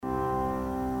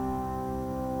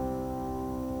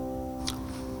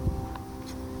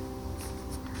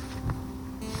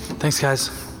Thanks, guys.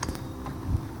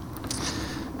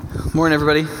 Morning,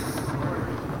 everybody.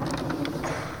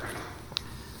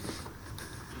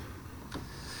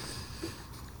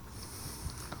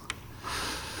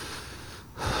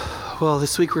 Well,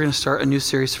 this week we're going to start a new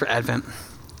series for Advent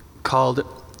called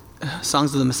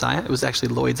Songs of the Messiah. It was actually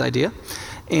Lloyd's idea.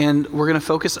 And we're going to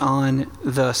focus on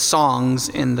the songs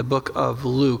in the book of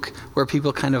Luke where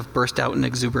people kind of burst out in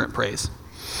exuberant praise.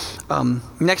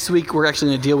 Next week, we're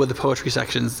actually going to deal with the poetry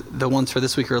sections. The ones for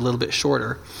this week are a little bit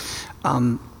shorter.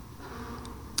 But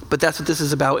that's what this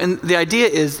is about. And the idea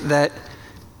is that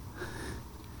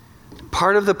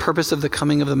part of the purpose of the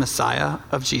coming of the Messiah,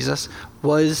 of Jesus,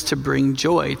 was to bring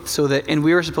joy. And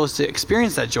we were supposed to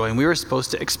experience that joy, and we were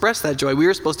supposed to express that joy. We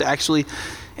were supposed to actually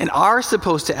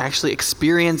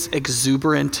experience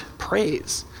exuberant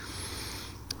praise.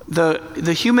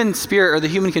 The human spirit or the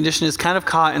human condition is kind of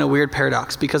caught in a weird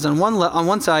paradox because on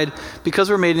one side, because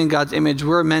we're made in God's image,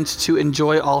 we're meant to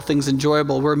enjoy all things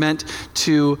enjoyable. We're meant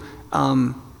to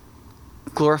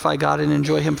glorify God and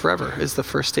enjoy Him forever is the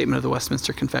first statement of the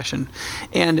Westminster Confession.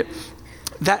 And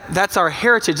that's our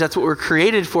heritage. That's what we're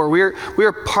created for. We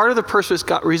are part of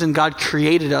the reason God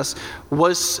created us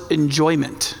was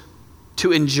enjoyment,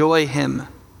 to enjoy Him.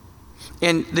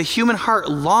 And the human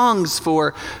heart longs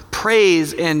for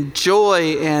praise and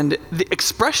joy and the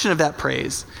expression of that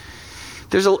praise.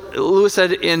 Lewis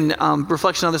said in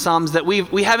Reflection on the Psalms that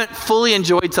we haven't fully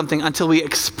enjoyed something until we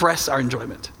express our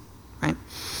enjoyment, right?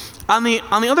 On the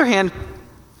other hand,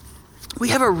 we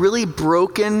have a really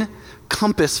broken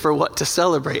compass for what to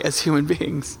celebrate as human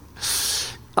beings.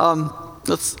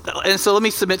 So let me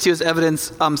submit to you as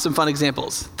evidence some fun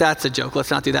examples. That's a joke.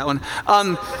 Let's not do that one.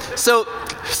 So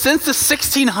since the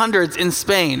 1600s in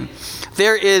Spain,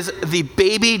 there is the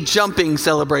baby jumping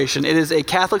celebration. It is a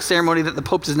Catholic ceremony that the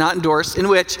Pope does not endorse, in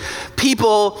which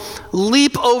people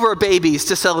leap over babies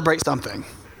to celebrate something.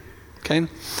 Okay.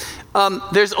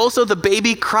 There's also the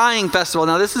baby crying festival.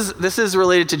 Now this is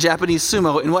related to Japanese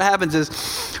sumo, and what happens is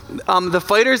the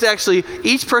fighters actually,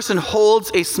 each person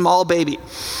holds a small baby.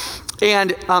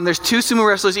 And there's two sumo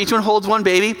wrestlers. Each one holds one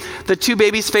baby. The two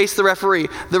babies face the referee.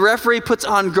 The referee puts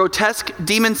on grotesque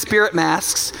demon spirit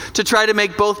masks to try to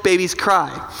make both babies cry.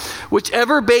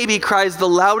 Whichever baby cries the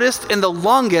loudest and the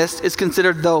longest is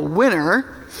considered the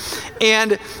winner.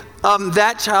 And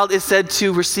that child is said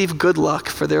to receive good luck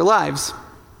for their lives.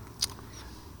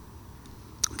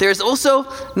 There's also,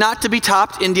 not to be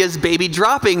topped, India's baby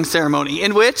dropping ceremony,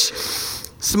 in which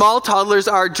small toddlers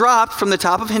are dropped from the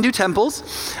top of Hindu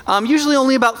temples, usually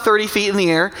only about 30 feet in the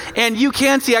air, and you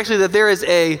can see actually that there is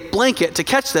a blanket to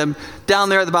catch them down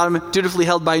there at the bottom, dutifully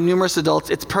held by numerous adults.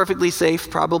 It's perfectly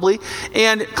safe, probably,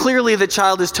 and clearly the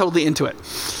child is totally into it.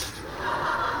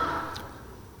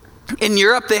 In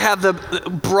Europe, they have the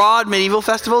broad medieval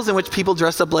festivals in which people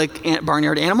dress up like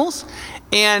barnyard animals.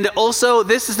 And also,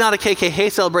 this is not a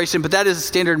KKK celebration, but that is a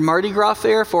standard Mardi Gras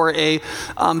fair for a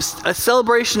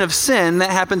celebration of sin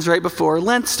that happens right before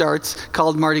Lent starts,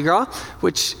 called Mardi Gras,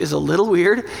 which is a little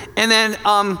weird. And then,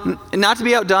 not to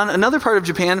be outdone, another part of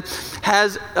Japan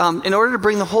has, in order to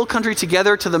bring the whole country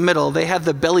together to the middle, they have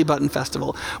the Belly Button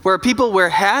Festival, where people wear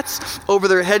hats over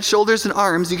their head, shoulders, and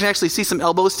arms. You can actually see some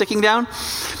elbows sticking down.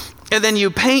 And then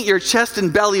you paint your chest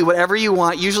and belly whatever you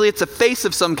want. Usually it's a face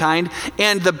of some kind,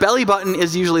 and the belly button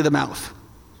is usually the mouth,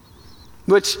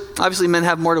 which obviously men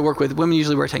have more to work with. Women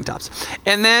usually wear tank tops.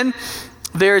 And then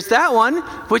there's that one,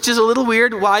 which is a little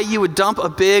weird, why you would dump a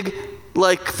big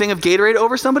thing of Gatorade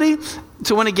over somebody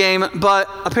to win a game. But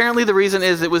apparently the reason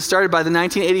is it was started by the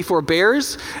 1984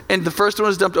 Bears, and the first one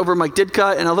was dumped over Mike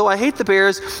Ditka. And although I hate the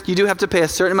Bears, you do have to pay a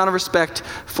certain amount of respect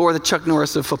for the Chuck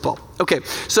Norris of football. Okay,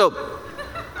 so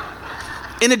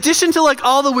in addition to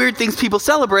all the weird things people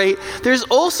celebrate, there's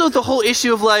also the whole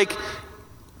issue of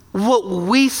what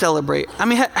we celebrate. I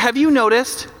mean, have you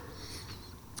noticed,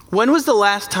 when was the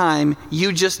last time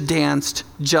you just danced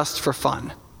just for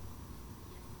fun?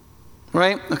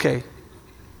 Right? Okay.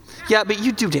 Yeah, but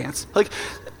you do dance.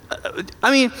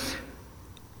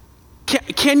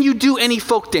 Can you do any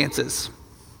folk dances?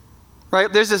 Right?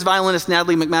 There's this violinist,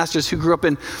 Natalie McMasters, who grew up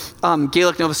in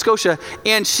Gaelic, Nova Scotia,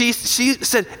 and she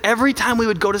said every time we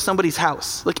would go to somebody's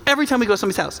house,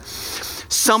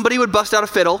 somebody would bust out a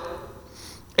fiddle,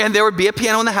 and there would be a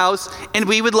piano in the house, and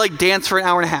we would dance for an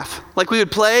hour and a half. We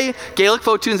would play Gaelic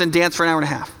folk tunes and dance for an hour and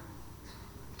a half.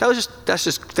 That's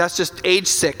just age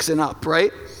 6 and up,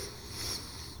 right?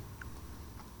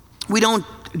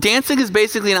 Dancing is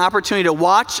basically an opportunity to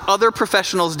watch other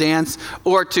professionals dance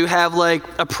or to have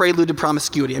a prelude to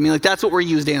promiscuity. I mean, that's what we're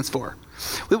used dance for.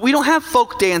 We don't have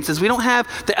folk dances.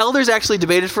 The elders actually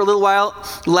debated for a little while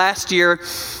last year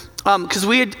because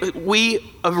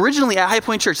we originally at High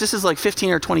Point Church, this is like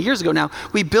 15 or 20 years ago now,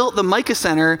 we built the Micah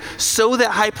Center so that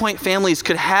High Point families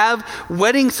could have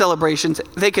wedding celebrations.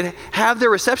 They could have their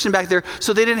reception back there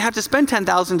so they didn't have to spend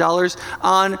 $10,000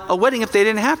 on a wedding if they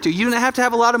didn't have to. You didn't have to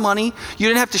have a lot of money. You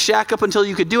didn't have to shack up until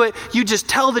you could do it. You just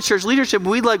tell the church leadership,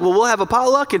 we'll have a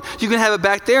potluck and you can have it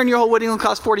back there and your whole wedding will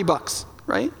cost $40,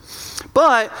 right?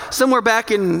 But somewhere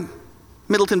back in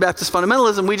Middleton Baptist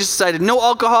fundamentalism, we just decided no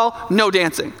alcohol, no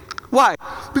dancing. Why?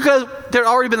 Because there had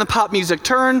already been the pop music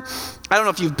turn. I don't know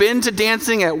if you've been to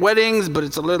dancing at weddings, but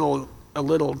it's a little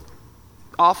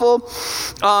awful.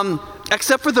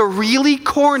 Except for the really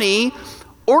corny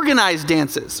organized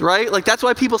dances, right? Like that's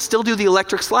why people still do the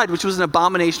electric slide, which was an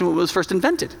abomination when it was first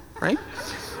invented, right?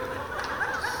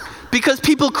 Because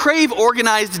people crave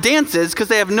organized dances because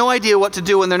they have no idea what to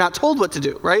do when they're not told what to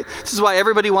do, right? This is why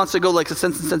everybody wants to go like a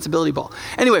Sense and Sensibility ball.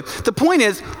 Anyway, the point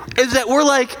is that we're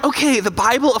like, okay, the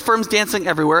Bible affirms dancing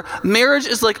everywhere. Marriage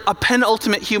is like a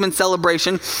penultimate human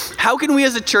celebration. How can we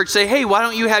as a church say, hey, why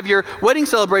don't you have your wedding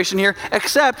celebration here?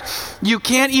 Except you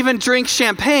can't even drink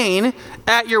champagne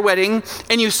at your wedding,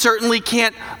 and you certainly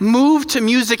can't move to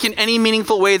music in any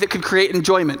meaningful way that could create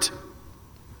enjoyment.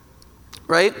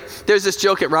 Right? There's this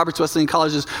joke at Roberts Wesleyan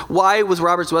Colleges. Why was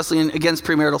Roberts Wesleyan against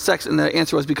premarital sex? And the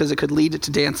answer was because it could lead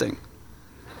to dancing.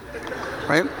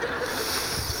 Right?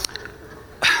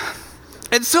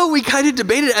 And so we kind of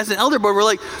debated as an elder board. We're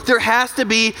like, there has to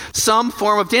be some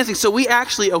form of dancing. So we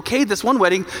actually okayed this one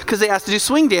wedding because they asked to do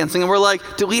swing dancing. And we're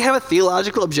like, do we have a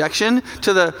theological objection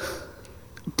to the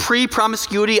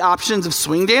pre-promiscuity options of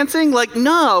swing dancing? Like,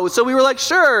 no. So we were like,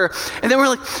 sure. And then we're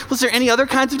like, was there any other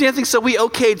kinds of dancing? So we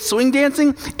okayed swing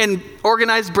dancing and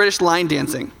organized British line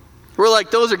dancing. We're like,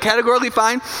 those are categorically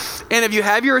fine. And if you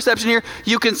have your reception here,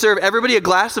 you can serve everybody a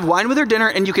glass of wine with their dinner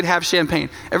and you can have champagne.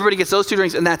 Everybody gets those two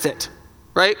drinks and that's it.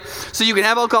 Right? So you can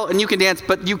have alcohol and you can dance,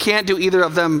 but you can't do either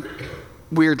of them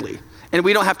weirdly. And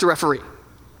we don't have to referee.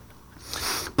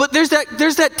 But there's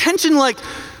that tension, like,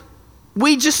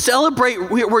 we just celebrate,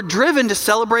 we're driven to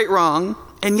celebrate wrong,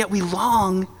 and yet we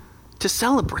long to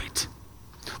celebrate.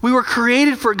 We were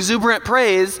created for exuberant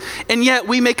praise, and yet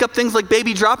we make up things like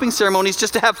baby dropping ceremonies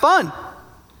just to have fun.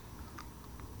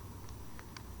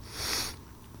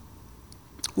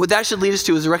 What that should lead us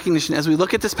to is a recognition as we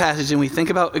look at this passage and we think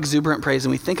about exuberant praise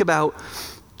and we think about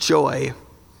joy,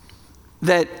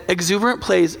 that exuberant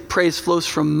praise flows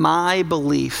from my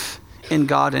belief in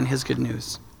God and his good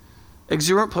news.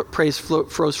 Exuberant praise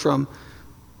flows from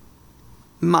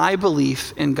my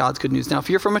belief in God's good news. Now, if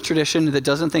you're from a tradition that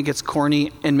doesn't think it's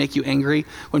corny and make you angry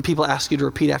when people ask you to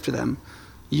repeat after them,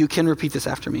 you can repeat this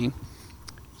after me.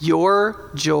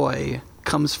 Your joy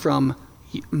comes from,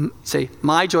 say,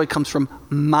 my joy comes from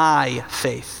my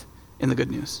faith in the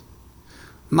good news.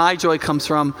 My joy comes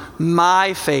from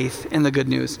my faith in the good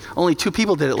news. Only 2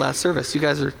 people did it last service. You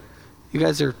guys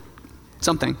are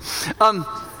something.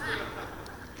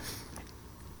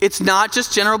 It's not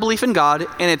just general belief in God,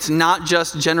 and it's not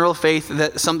just general faith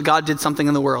that God did something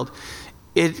in the world.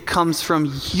 It comes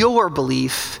from your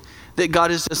belief that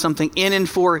God has done something in and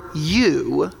for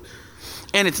you.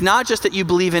 And it's not just that you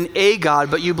believe in a God,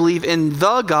 but you believe in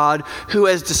the God who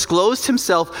has disclosed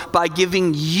himself by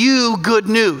giving you good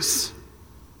news.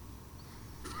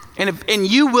 And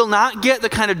you will not get the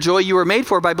kind of joy you were made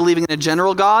for by believing in a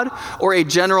general God or a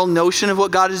general notion of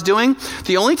what God is doing.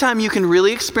 The only time you can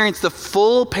really experience the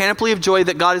full panoply of joy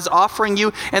that God is offering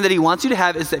you and that he wants you to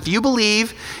have is that if you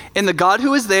believe in the God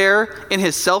who is there, in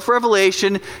his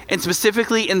self-revelation, and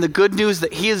specifically in the good news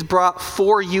that he has brought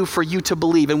for you to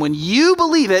believe. And when you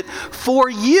believe it for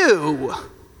you,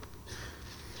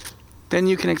 then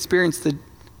you can experience the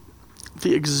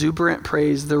exuberant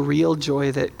praise, the real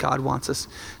joy that God wants us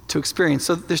to experience.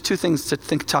 So there's 2 things to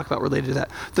talk about related to that.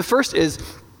 The first is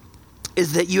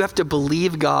that you have to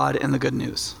believe God and the good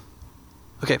news.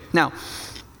 Okay, now,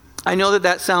 I know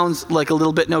that sounds like a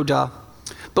little bit no duh,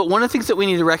 but one of the things that we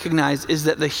need to recognize is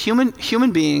that the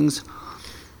human beings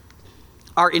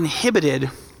are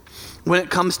inhibited when it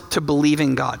comes to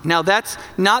believing God. Now, that's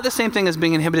not the same thing as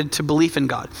being inhibited to belief in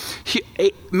God.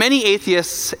 Many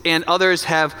atheists and others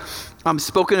have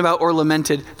spoken about or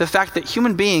lamented the fact that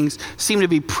human beings seem to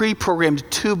be pre-programmed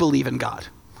to believe in God.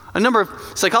 A number of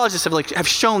psychologists have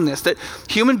shown this, that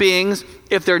human beings,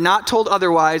 if they're not told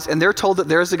otherwise and they're told that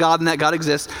there is a God and that God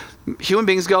exists, human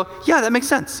beings go, yeah, that makes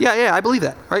sense. Yeah, I believe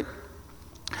that, right?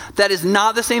 That is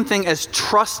not the same thing as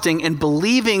trusting and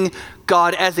believing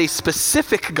God as a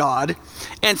specific God,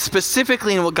 and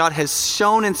specifically in what God has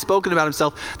shown and spoken about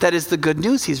himself, that is the good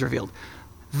news he's revealed.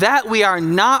 That we are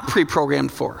not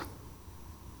pre-programmed for.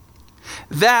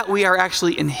 that we are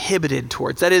actually inhibited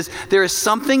towards. That is, there is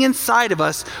something inside of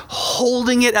us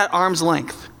holding it at arm's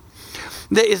length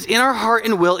that is in our heart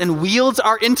and will and wields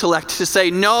our intellect to say,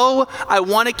 no, I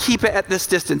want to keep it at this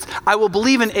distance. I will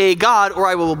believe in a God, or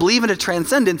I will believe in a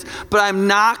transcendence, but I'm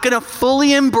not going to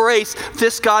fully embrace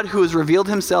this God who has revealed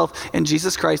himself in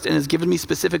Jesus Christ and has given me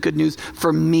specific good news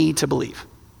for me to believe.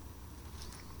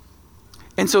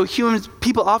 And so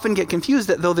people often get confused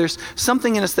that though there's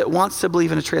something in us that wants to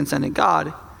believe in a transcendent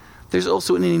God, there's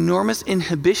also an enormous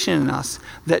inhibition in us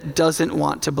that doesn't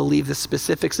want to believe the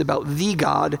specifics about the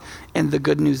God and the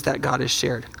good news that God has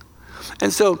shared.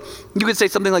 And so you could say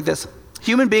something like this: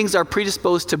 human beings are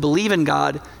predisposed to believe in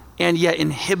God and yet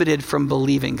inhibited from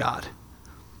believing God.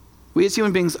 We as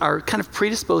human beings are kind of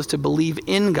predisposed to believe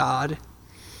in God,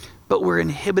 but we're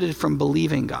inhibited from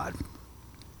believing God.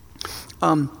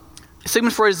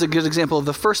 Sigmund Freud is a good example of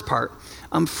the first part.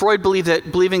 Freud believed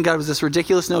that believing God was this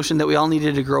ridiculous notion that we all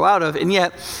needed to grow out of, and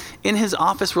yet in his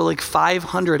office were like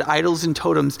 500 idols and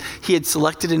totems he had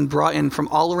selected and brought in from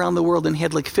all around the world, and he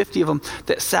had like 50 of them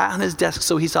that sat on his desk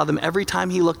so he saw them every time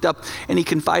he looked up, and he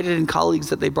confided in colleagues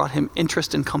that they brought him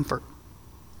interest and comfort.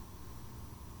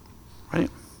 Right?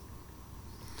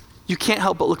 You can't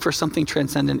help but look for something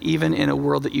transcendent even in a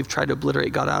world that you've tried to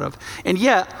obliterate God out of. And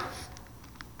yet,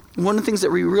 one of the things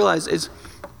that we realize is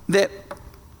that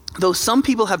though some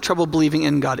people have trouble believing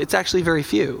in God, it's actually very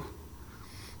few.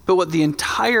 But what the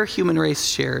entire human race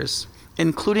shares,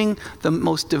 including the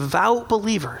most devout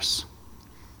believers,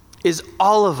 is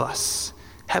all of us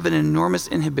have an enormous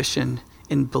inhibition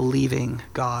in believing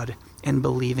God and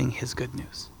believing his good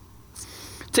news.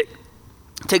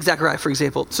 Take Zechariah, for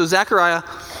example. So Zechariah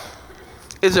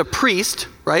is a priest,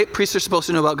 right? Priests are supposed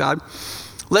to know about God.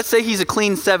 Let's say he's a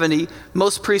clean 70.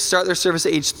 Most priests start their service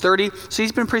at age 30. So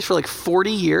he's been a priest for like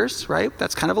 40 years, right?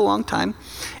 That's kind of a long time.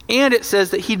 And it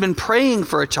says that he'd been praying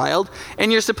for a child. And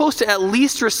you're supposed to at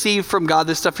least receive from God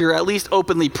the stuff you're at least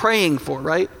openly praying for,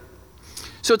 right?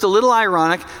 So it's a little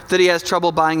ironic that he has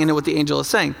trouble buying into what the angel is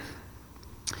saying.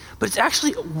 But it's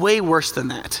actually way worse than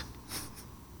that.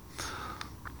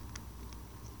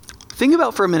 Think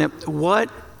about for a minute what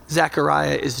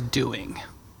Zechariah is doing.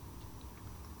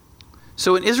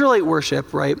 So in Israelite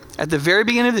worship, right, at the very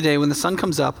beginning of the day when the sun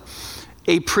comes up,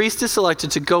 a priest is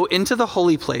selected to go into the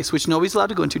holy place, which nobody's allowed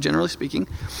to go into, generally speaking.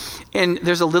 And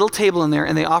there's a little table in there,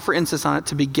 and they offer incense on it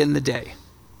to begin the day,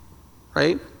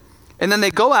 right? And then they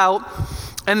go out,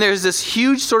 and there's this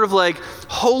huge sort of like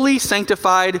holy,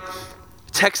 sanctified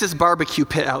Texas barbecue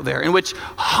pit out there in which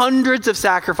hundreds of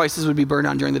sacrifices would be burned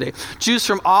on during the day. Jews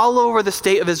from all over the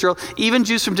state of Israel, even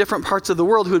Jews from different parts of the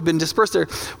world who had been dispersed there,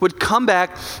 would come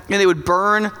back and they would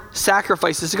burn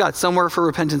sacrifices to God. Some were for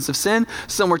repentance of sin,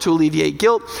 some were to alleviate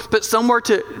guilt, but some were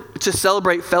to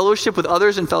celebrate fellowship with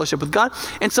others and fellowship with God,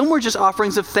 and some were just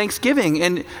offerings of thanksgiving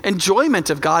and enjoyment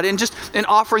of God and just an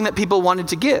offering that people wanted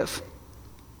to give.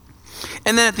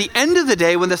 And then at the end of the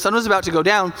day, when the sun was about to go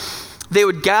down, they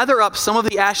would gather up some of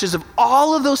the ashes of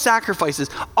all of those sacrifices,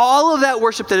 all of that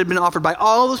worship that had been offered by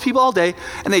all of those people all day,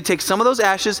 and they'd take some of those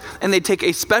ashes and they'd take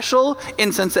a special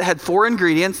incense that had 4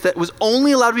 ingredients that was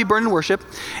only allowed to be burned in worship,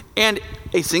 and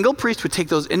a single priest would take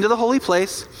those into the holy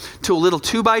place to a little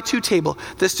 2x2 table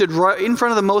that stood right in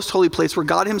front of the most holy place where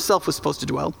God himself was supposed to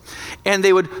dwell, and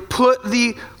they would put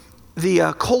the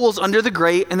coals under the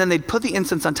grate, and then they'd put the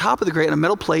incense on top of the grate on a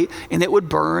metal plate, and it would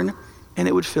burn, and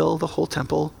it would fill the whole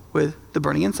temple with the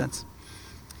burning incense.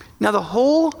 Now, the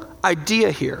whole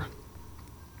idea here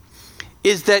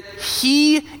is that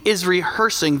he is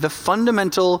rehearsing the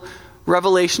fundamental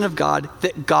revelation of God,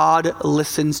 that God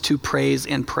listens to praise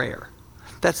and prayer.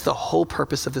 That's the whole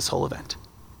purpose of this whole event,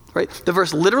 right? The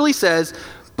verse literally says,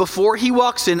 before he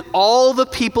walks in, all the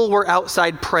people were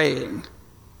outside praying.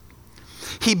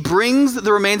 He brings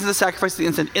the remains of the sacrifice of the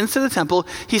incense into the temple.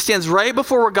 He stands right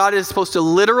before where God is supposed to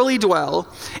literally dwell,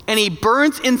 and he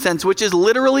burns incense, which is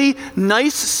literally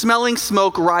nice smelling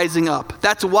smoke rising up.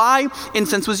 That's why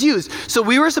incense was used. So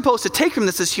we were supposed to take from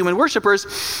this as human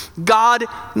worshipers, God,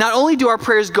 not only do our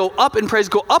prayers go up and praise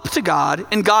go up to God,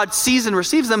 and God sees and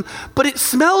receives them, but it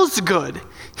smells good.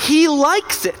 He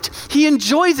likes it. He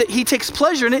enjoys it. He takes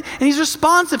pleasure in it, and he's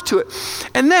responsive to it.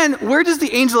 And then, where does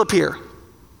the angel appear?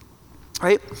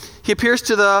 Right? He appears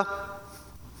to the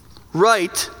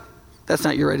right. That's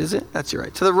not your right, is it? That's your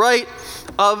right. To the right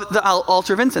of the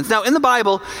altar of incense. Now, in the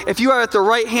Bible, if you are at the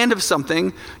right hand of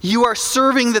something, you are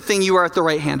serving the thing you are at the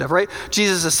right hand of, right?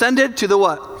 Jesus ascended to the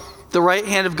what? The right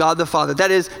hand of God the Father. That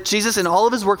is, Jesus in all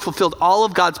of his work fulfilled all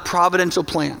of God's providential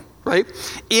plan, right?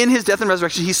 In his death and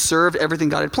resurrection, he served everything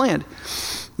God had planned.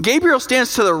 Gabriel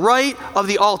stands to the right of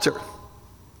the altar,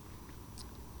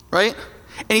 right?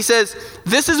 And he says,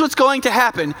 this is what's going to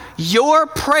happen. Your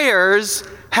prayers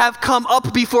have come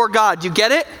up before God. You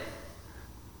get it?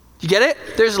 You get it?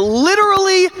 There's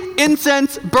literally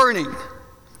incense burning.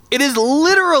 It is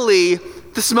literally,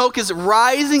 the smoke is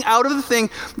rising out of the thing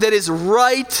that is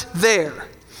right there.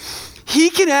 He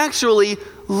can actually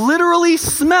literally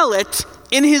smell it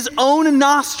in his own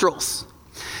nostrils.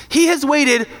 He has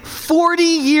waited 40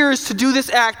 years to do this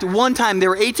act one time. There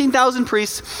were 18,000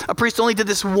 priests. A priest only did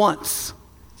this once.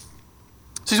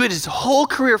 So he's waited his whole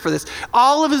career for this,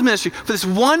 all of his ministry, for this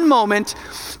one moment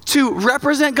to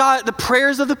represent God, the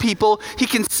prayers of the people. He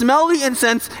can smell the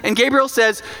incense, and Gabriel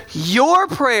says, your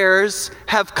prayers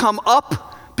have come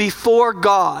up before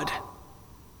God.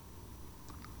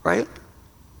 Right?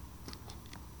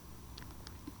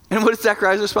 And what is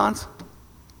Zechariah's response?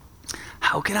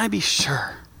 How can I be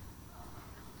sure?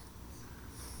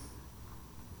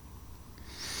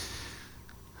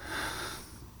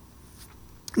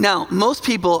 Now, most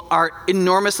people are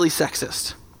enormously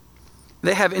sexist.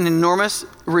 They have an enormous,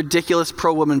 ridiculous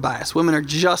pro-woman bias. Women are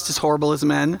just as horrible as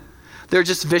men. They're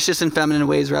just vicious in feminine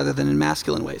ways rather than in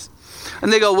masculine ways.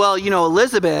 And they go, well,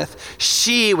 Elizabeth,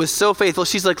 she was so faithful.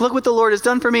 She's like, look what the Lord has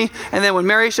done for me. And then when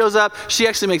Mary shows up, she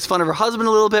actually makes fun of her husband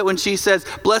a little bit when she says,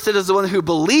 blessed is the one who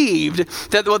believed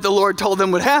that what the Lord told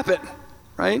them would happen,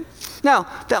 right? Now,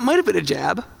 that might have been a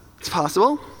jab. It's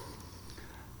possible.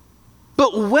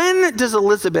 But when does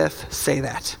Elizabeth say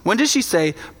that? When does she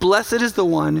say, blessed is the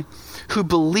one who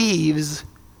believes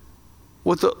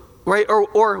what the, right?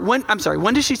 Or when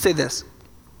does she say this?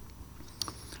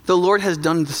 The Lord has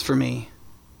done this for me.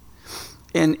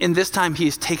 And in this time, he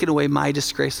has taken away my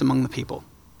disgrace among the people.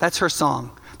 That's her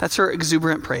song. That's her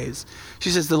exuberant praise. She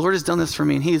says, the Lord has done this for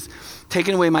me, and he's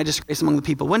taken away my disgrace among the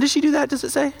people. When does she do that, does it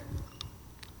say?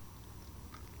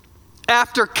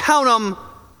 After, count them,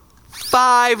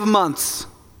 5 months.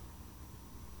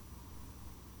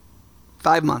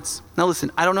 5 months. Now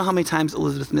listen, I don't know how many times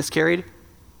Elizabeth miscarried.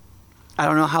 I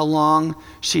don't know how long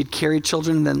she'd carried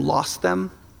children and then lost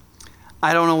them.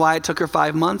 I don't know why it took her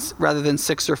 5 months rather than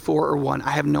 6 or 4 or 1.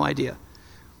 I have no idea.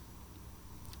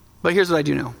 But here's what I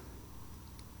do know.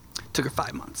 It took her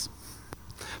 5 months.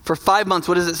 For 5 months,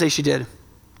 what does it say she did?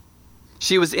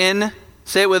 She was in,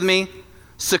 say it with me,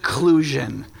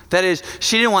 seclusion. That is,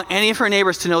 she didn't want any of her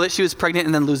neighbors to know that she was pregnant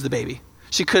and then lose the baby.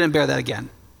 She couldn't bear that again.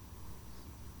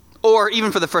 Or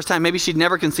even for the first time, maybe she'd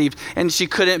never conceived and she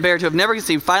couldn't bear to have never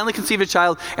conceived, finally conceived a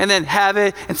child, and then have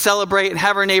it and celebrate and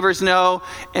have her neighbors know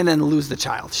and then lose the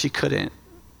child. She couldn't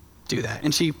do that.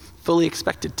 And she fully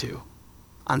expected to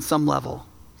on some level.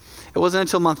 It wasn't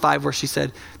until month 5 where she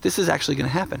said, this is actually going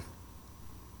to happen.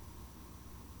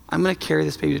 I'm going to carry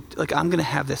this baby, I'm going to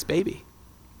have this baby.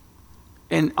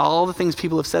 And all the things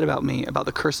people have said about me, about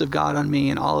the curse of God on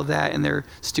me and all of that and their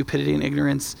stupidity and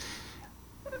ignorance,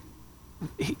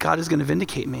 God is going to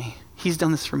vindicate me. He's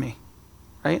done this for me,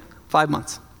 right? 5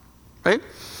 months, right?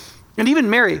 And even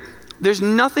Mary, there's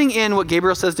nothing in what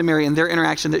Gabriel says to Mary in their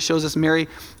interaction that shows us Mary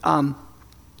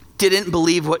didn't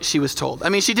believe what she was told. I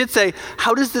mean, she did say,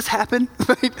 how does this happen?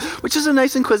 Right? Which is a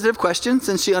nice inquisitive question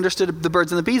since she understood the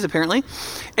birds and the bees apparently.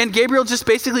 And Gabriel just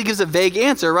basically gives a vague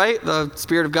answer, right? The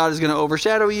Spirit of God is going to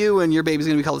overshadow you and your baby's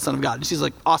going to be called the Son of God. And she's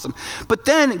like, awesome. But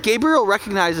then Gabriel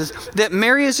recognizes that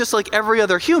Mary is just like every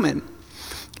other human.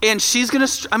 And she's going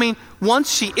to,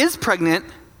 once she is pregnant,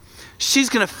 she's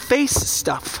going to face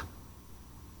stuff.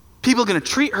 People are going to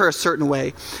treat her a certain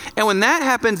way. And when that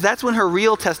happens, that's when her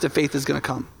real test of faith is going to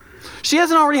come. She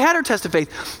hasn't already had her test of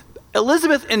faith.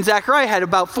 Elizabeth and Zechariah had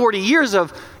about 40 years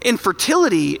of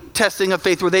infertility testing of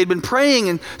faith where they'd been praying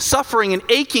and suffering and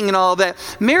aching and all of that.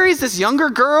 Mary's this younger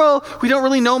girl. We don't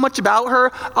really know much about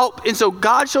her. And so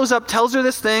God shows up, tells her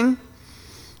this thing,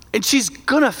 and she's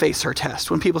going to face her test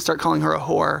when people start calling her a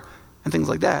whore and things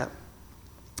like that.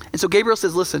 And so Gabriel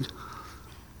says, listen,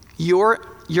 your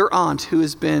aunt who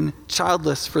has been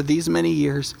childless for these many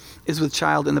years is with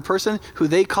child, and the person who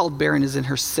they called barren is in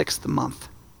her 6th month.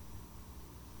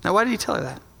 Now, why did he tell her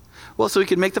that? Well, so he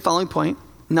could make the following point.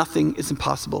 Nothing is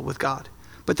impossible with God.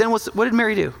 But then what did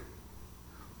Mary do?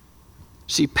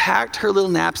 She packed her little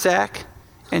knapsack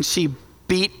and she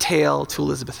beat tail to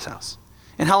Elizabeth's house.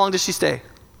 And how long did she stay?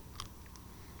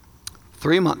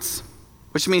 3 months,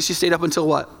 which means she stayed up until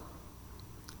what?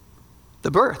 The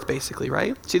birth, basically,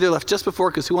 right? She either left just before,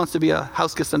 because who wants to be a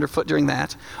house guest underfoot during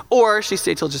that? Or she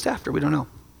stayed till just after. We don't know.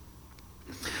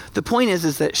 The point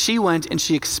is that she went and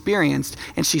she experienced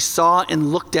and she saw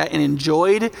and looked at and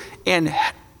enjoyed and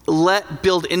let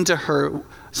build into her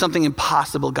something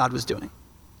impossible God was doing.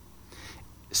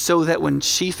 So that when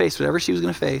she faced whatever she was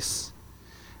going to face,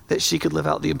 that she could live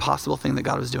out the impossible thing that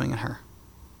God was doing in her.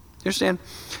 understand?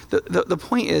 The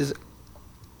point is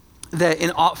that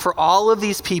for all of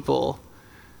these people,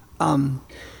 the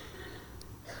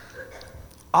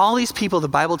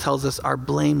Bible tells us, are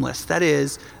blameless. That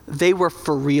is, they were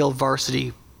for real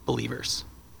varsity believers.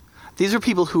 These are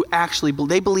people who actually,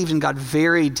 they believed in God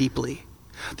very deeply.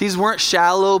 These weren't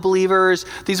shallow believers.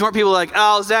 These weren't people like,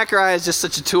 oh, Zechariah is just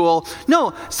such a tool.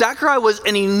 No, Zechariah was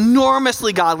an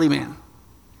enormously godly man.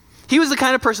 He was the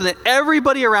kind of person that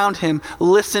everybody around him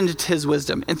listened to his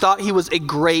wisdom and thought he was a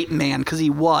great man, because he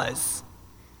was.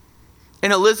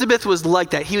 And Elizabeth was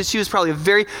like that. She was probably a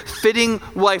very fitting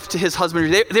wife to his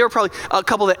husband. They were probably a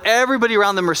couple that everybody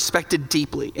around them respected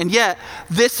deeply. And yet,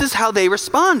 this is how they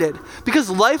responded. Because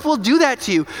life will do that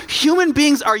to you. Human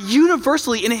beings are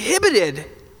universally inhibited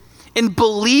in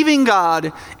believing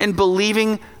God and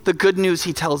believing the good news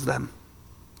he tells them.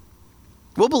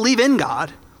 We'll believe in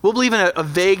God. We'll believe in a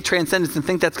vague transcendence and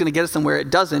think that's going to get us somewhere. It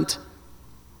doesn't.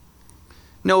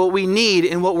 No, what we need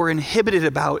and what we're inhibited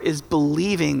about is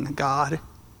believing God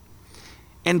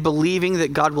and believing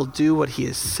that God will do what he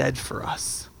has said for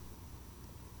us.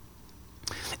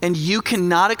 And you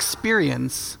cannot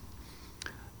experience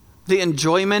the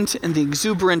enjoyment and the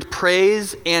exuberant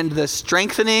praise and the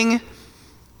strengthening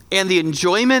and the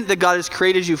enjoyment that God has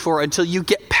created you for until you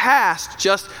get past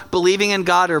just believing in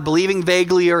God or believing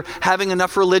vaguely or having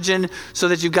enough religion so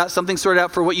that you've got something sorted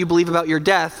out for what you believe about your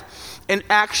death, and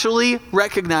actually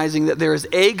recognizing that there is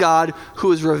a God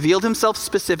who has revealed himself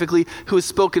specifically, who has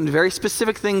spoken very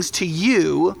specific things to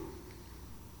you,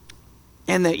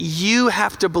 and that you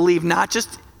have to believe not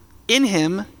just in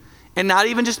him and not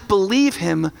even just believe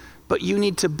him, but you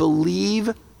need to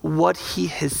believe what he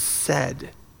has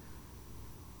said.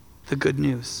 The good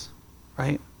news,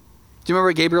 right? Do you remember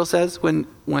what Gabriel says when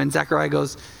Zechariah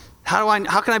goes, how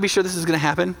can I be sure this is going to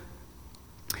happen?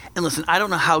 And listen, I don't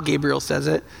know how Gabriel says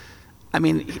it. I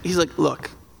mean, he's like, look,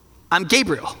 I'm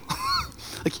Gabriel.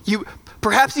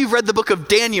 Perhaps you've read the book of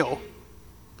Daniel,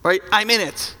 right? I'm in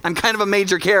it. I'm kind of a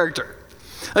major character.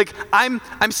 Like, I'm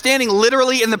standing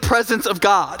literally in the presence of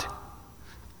God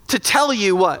to tell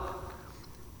you what?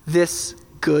 This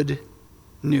good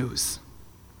news.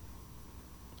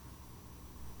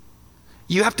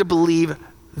 You have to believe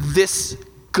this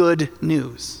good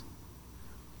news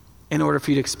in order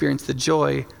for you to experience the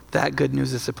joy that good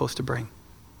news is supposed to bring,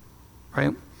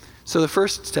 right? So the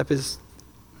first step is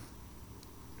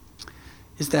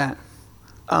that.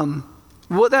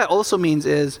 What that also means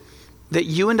is that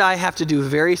you and I have to do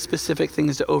very specific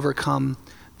things to overcome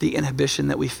the inhibition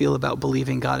that we feel about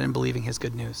believing God and believing his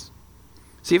good news.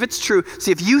 See, if it's true,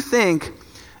 if you think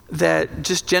that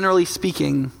just generally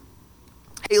speaking,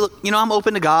 hey, look, I'm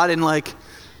open to God and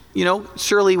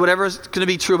surely whatever's going to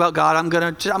be true about God, I'm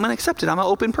going to accept it. I'm an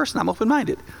open person. I'm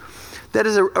open-minded. That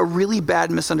is a really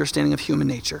bad misunderstanding of human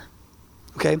nature,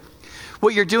 okay?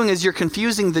 What you're doing is you're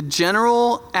confusing the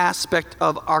general aspect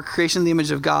of our creation in the image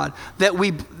of God, that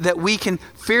we can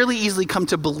fairly easily come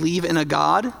to believe in a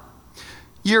God.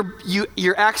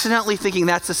 You're accidentally thinking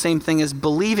that's the same thing as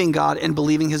believing God and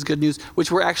believing his good news, which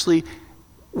we're actually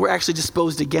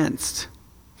disposed against.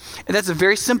 And that's a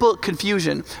very simple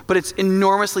confusion, but it's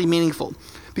enormously meaningful.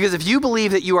 Because if you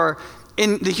believe that you are,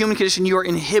 in the human condition, you are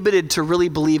inhibited to really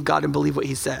believe God and believe what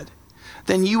he said,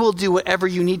 then you will do whatever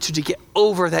you need to get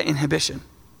over that inhibition.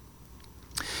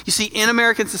 You see, in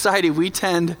American society, we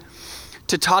tend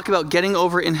to talk about getting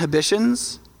over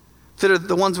inhibitions that are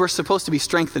the ones we're supposed to be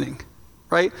strengthening,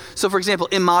 right? So for example,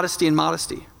 immodesty and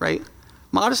modesty, right?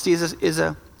 Modesty is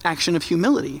an action of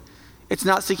humility. It's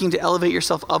not seeking to elevate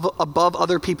yourself above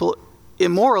other people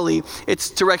immorally. It's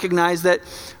to recognize that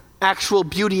actual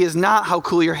beauty is not how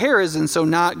cool your hair is, and so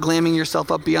not glamming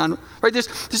yourself up beyond, right?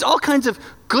 There's all kinds of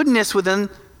goodness within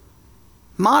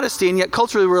modesty, and yet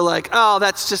culturally we're like, oh,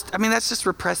 that's just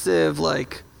repressive,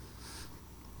 but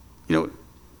you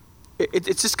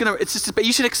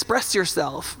should express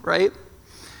yourself, right?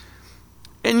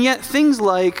 And yet things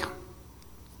like,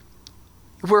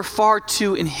 we're far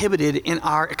too inhibited in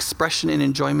our expression and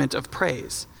enjoyment of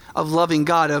praise, of loving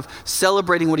God, of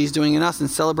celebrating what he's doing in us and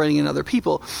celebrating in other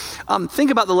people. Think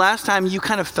about the last time you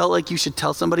kind of felt like you should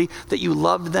tell somebody that you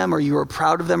loved them or you were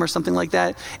proud of them or something like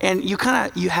that, and you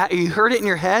heard it in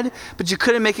your head, but you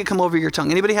couldn't make it come over your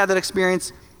tongue. Anybody have that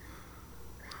experience?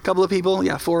 A couple of people?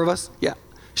 Yeah, 4 of us? Yeah.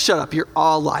 Shut up, you're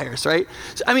all liars, right?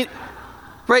 So,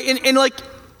 right, and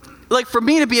like for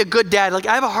me to be a good dad,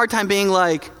 I have a hard time being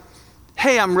like,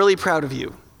 hey, I'm really proud of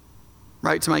you,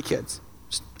 right, to my kids.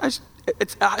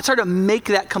 It's hard to make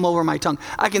that come over my tongue.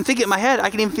 I can think it in my head.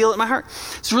 I can even feel it in my heart.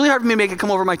 It's really hard for me to make it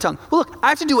come over my tongue. Well, look, I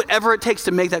have to do whatever it takes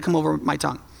to make that come over my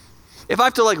tongue. if I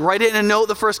have to like write it in a note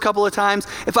the first couple of times,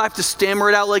 if I have to stammer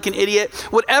it out like an idiot,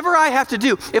 whatever I have to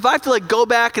do, if I have to like go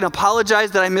back and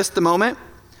apologize that I missed the moment,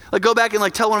 like go back and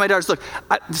like tell one of my daughters, look,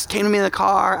 this came to me in the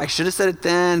car, I should have said it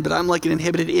then, but I'm like an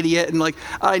inhibited idiot, and like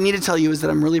all I need to tell you is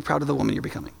that I'm really proud of the woman you're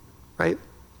becoming, right?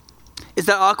 Is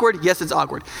that awkward? Yes, it's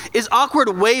awkward. Is awkward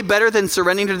way better than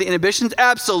surrendering to the inhibitions?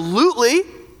 Absolutely.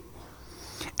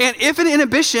 And if an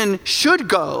inhibition should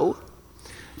go,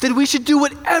 then we should do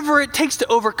whatever it takes to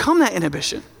overcome that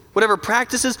inhibition. Whatever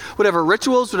practices, whatever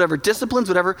rituals, whatever disciplines,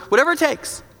 whatever it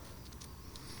takes.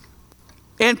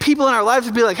 And people in our lives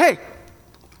would be like, hey,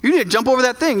 you need to jump over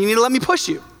that thing. You need to let me push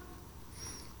you.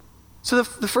 So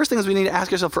the first thing is we need to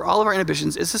ask ourselves for all of our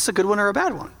inhibitions, is this a good one or a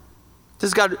bad one?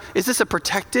 Is this a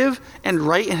protective and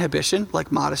right inhibition,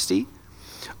 like modesty?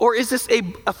 Or is this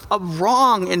a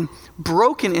wrong and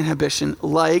broken inhibition,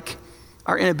 like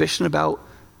our inhibition about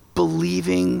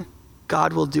believing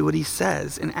God will do what he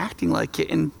says and acting like it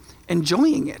and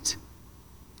enjoying it?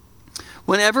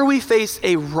 Whenever we face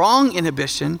a wrong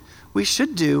inhibition, we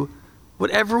should do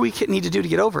whatever we need to do to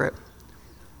get over it.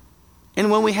 And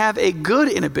when we have a good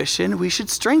inhibition, we should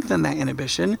strengthen that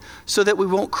inhibition so that we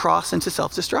won't cross into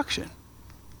self-destruction.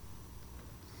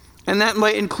 And that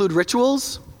might include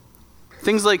rituals.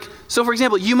 Things like, so for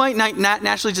example, you might not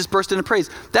naturally just burst into praise.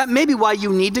 That may be why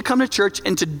you need to come to church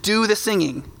and to do the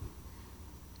singing.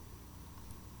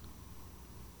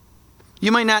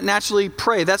 You might not naturally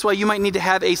pray. That's why you might need to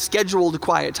have a scheduled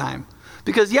quiet time.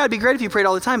 Because yeah, it'd be great if you prayed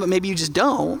all the time, but maybe you just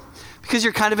don't, because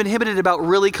you're kind of inhibited about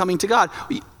really coming to God.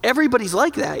 Everybody's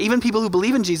like that. Even people who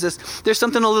believe in Jesus, there's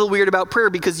something a little weird about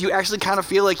prayer because you actually kind of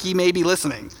feel like he may be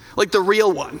listening, like the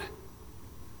real one.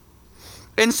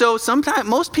 And so sometimes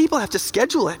most people have to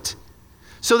schedule it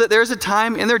so that there's a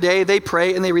time in their day they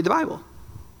pray and they read the Bible.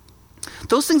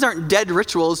 Those things aren't dead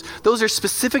rituals. Those are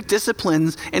specific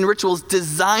disciplines and rituals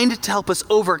designed to help us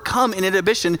overcome an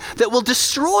inhibition that will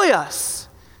destroy us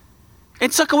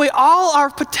and suck away all our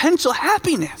potential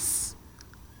happiness.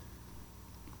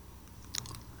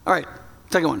 All right,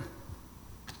 second one.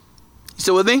 You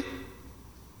still with me?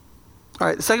 All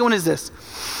right, the second one is this.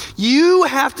 You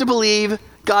have to believe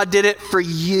God did it for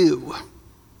you.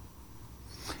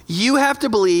 You have to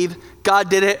believe God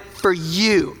did it for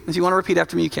you. If you want to repeat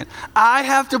after me, you can. I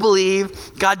have to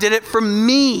believe God did it for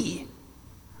me.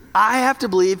 I have to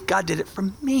believe God did it for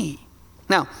me.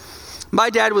 Now, my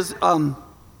dad was,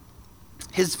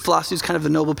 his philosophy was kind of the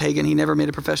noble pagan. He never made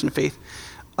a profession of faith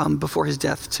before his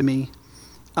death to me.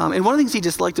 And one of the things he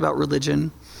disliked about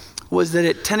religion was that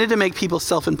it tended to make people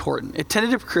self-important. It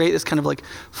tended to create this kind of like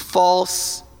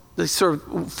false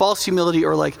humility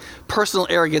or like personal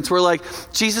arrogance where like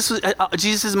Jesus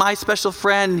is my special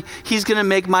friend. He's going to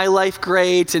make my life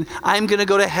great and I'm going to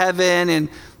go to heaven and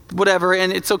whatever.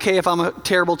 And it's okay if I'm a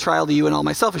terrible trial to you and all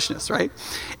my selfishness, right?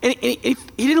 And he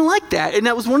didn't like that. And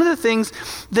that was one of the things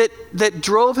that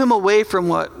drove him away from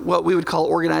what we would call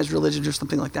organized religion or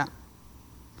something like that.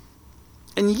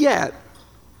 And yet,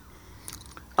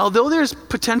 although there's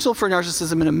potential for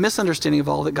narcissism and a misunderstanding of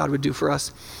all that God would do for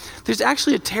us, there's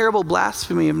actually a terrible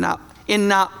blasphemy of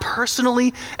not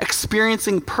personally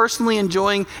experiencing, personally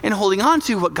enjoying, and holding on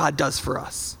to what God does for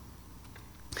us.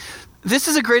 This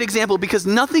is a great example because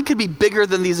nothing could be bigger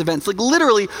than these events. Like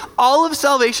literally all of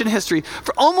salvation history,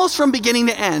 almost from beginning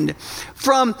to end,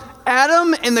 from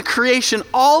Adam and the creation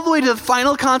all the way to the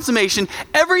final consummation,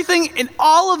 everything and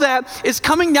all of that is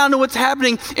coming down to what's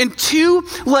happening in two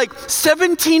like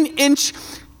 17-inch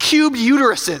cubed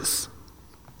uteruses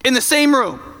in the same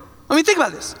room. I mean, think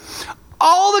about this.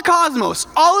 All the cosmos,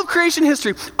 all of creation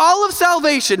history, all of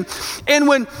salvation, and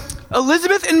when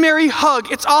Elizabeth and Mary hug,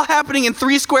 it's all happening in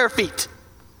 3 square feet.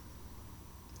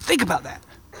 Think about that.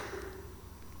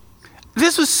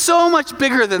 This was so much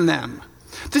bigger than them.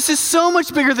 This is so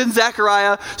much bigger than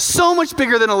Zechariah, so much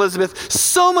bigger than Elizabeth,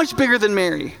 so much bigger than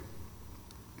Mary.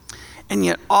 And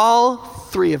yet all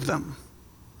 3 of them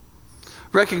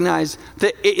recognize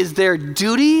that it is their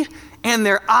duty and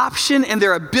their option and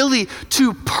their ability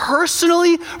to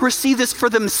personally receive this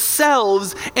for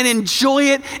themselves and enjoy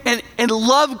it and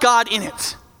love God in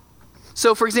it.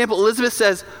 So for example, Elizabeth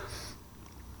says,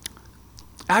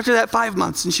 after that 5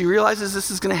 months, and she realizes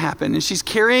this is going to happen, and she's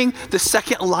carrying the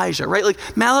second Elijah, right? Like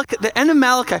Malachi, the end of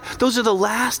Malachi, those are the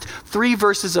last 3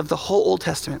 verses of the whole Old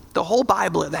Testament, the whole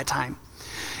Bible at that time.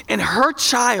 And her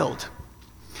child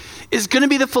is going to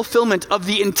be the fulfillment of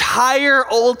the entire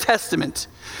Old Testament.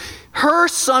 Her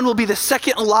son will be the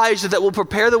second Elijah that will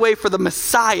prepare the way for the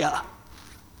Messiah,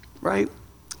 right?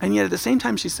 And yet at the same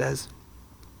time she says,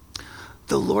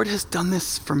 the Lord has done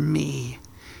this for me.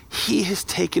 He has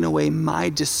taken away my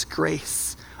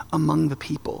disgrace among the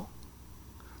people,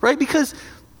 right? Because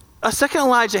a second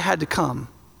Elijah had to come.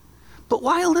 But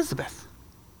why Elizabeth?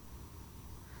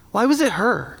 Why was it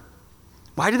her?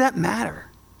 Why did that matter?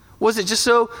 Was it just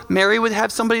so Mary would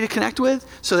have somebody to connect with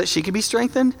so that she could be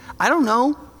strengthened? I don't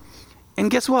know. And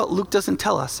guess what? Luke doesn't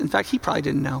tell us. In fact, he probably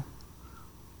didn't know.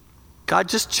 God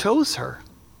just chose her.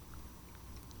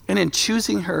 And in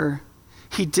choosing her,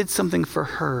 he did something for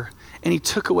her. And he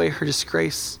took away her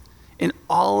disgrace in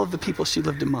all of the people she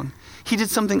lived among. He did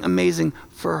something amazing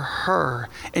for her.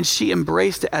 And she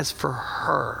embraced it as for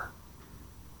her.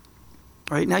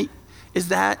 Right? Now, is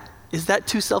that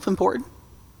too self-important?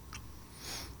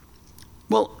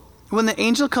 Well, when the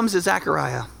angel comes to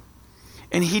Zechariah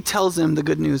and he tells him the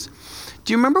good news,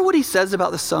 do you remember what he says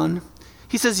about the son?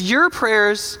 He says, your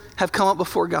prayers have come up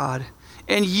before God,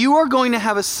 and you are going to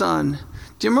have a son.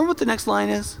 Do you remember what the next line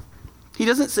is? He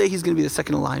doesn't say he's going to be the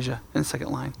second Elijah in the second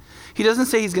line. He doesn't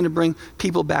say he's going to bring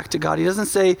people back to God. He doesn't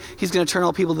say he's going to turn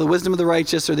all people to the wisdom of the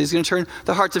righteous, or that he's going to turn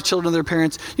the hearts of children to their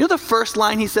parents. You know what the first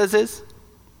line he says is?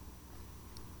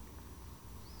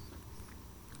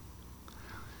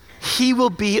 He will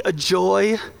be a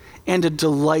joy and a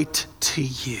delight to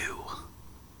you.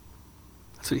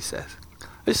 That's what he says.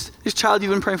 This child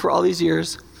you've been praying for all these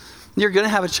years, you're going to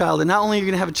have a child. And not only are you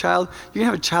going to have a child, you're going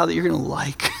to have a child that you're going to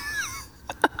like.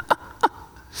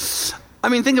 I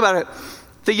mean, think about it.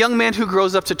 The young man who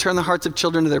grows up to turn the hearts of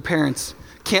children to their parents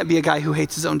can't be a guy who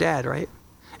hates his own dad, right?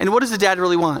 And what does the dad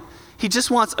really want? He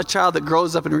just wants a child that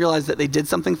grows up and realizes that they did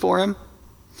something for him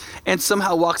and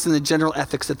somehow walks in the general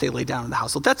ethics that they lay down in the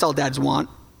household. That's all dads want,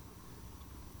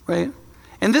 right?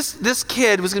 And this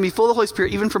kid was going to be full of the Holy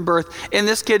Spirit even from birth, and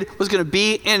this kid was going to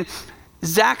be, and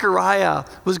Zechariah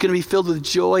was going to be filled with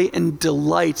joy and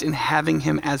delight in having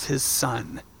him as his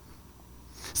son.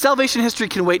 Salvation history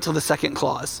can wait till the second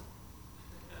clause.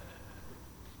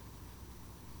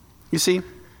 You see?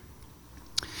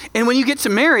 And when you get to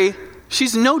Mary,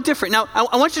 she's no different. Now,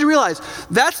 I want you to realize,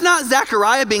 that's not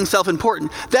Zechariah being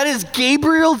self-important. That is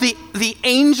Gabriel, the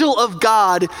angel of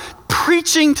God,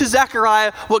 preaching to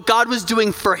Zechariah what God was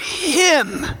doing for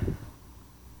him.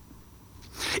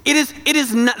 It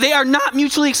is not, they are not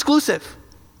mutually exclusive.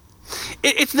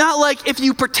 It's not like if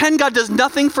you pretend God does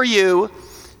nothing for you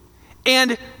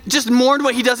and just mourn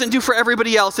what he doesn't do for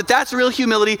everybody else, that's real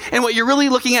humility, and what you're really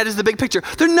looking at is the big picture.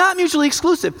 They're not mutually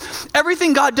exclusive.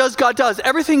 Everything God does, God does.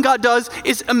 Everything God does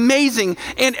is amazing,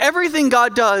 and everything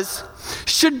God does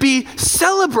should be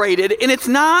celebrated, and it's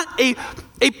not a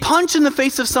punch in the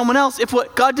face of someone else if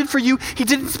what God did for you, he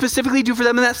didn't specifically do for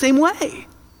them in that same way.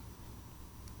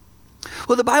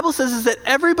 What the Bible says is that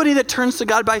everybody that turns to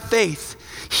God by faith,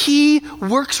 he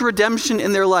works redemption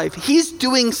in their life. He's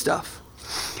doing stuff.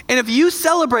 And if you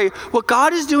celebrate what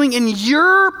God is doing in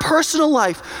your personal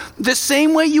life, the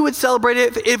same way you would celebrate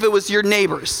it if it was your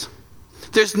neighbor's,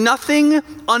 there's nothing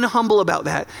unhumble about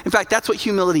that. In fact, that's what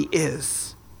humility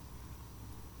is.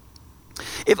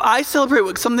 If I celebrate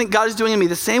what something God is doing in me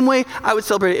the same way I would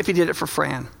celebrate it if he did it for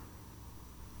Fran.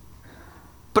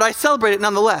 But I celebrate it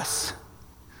nonetheless.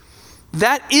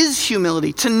 That is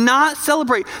humility. To not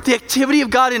celebrate the activity of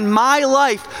God in my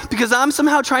life because I'm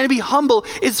somehow trying to be humble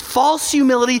is false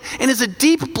humility and is a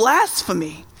deep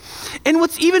blasphemy. And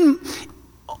what's even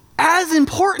as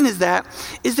important as that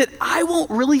is that I won't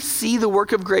really see the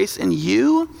work of grace in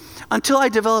you until I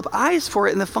develop eyes for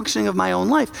it in the functioning of my own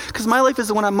life, because my life is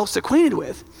the one I'm most acquainted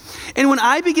with. And when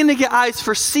I begin to get eyes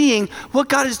for seeing what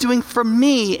God is doing for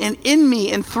me and in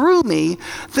me and through me,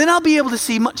 then I'll be able to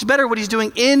see much better what he's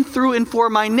doing in, through, and for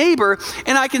my neighbor,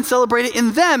 and I can celebrate it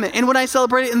in them. And when I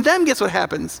celebrate it in them, guess what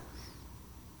happens?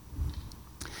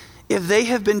 If they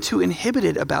have been too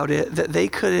inhibited about it that they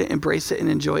couldn't embrace it and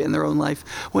enjoy it in their own life,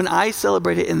 when I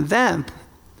celebrate it in them,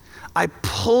 I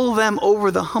pull them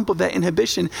over the hump of that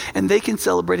inhibition, and they can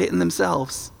celebrate it in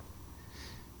themselves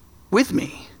with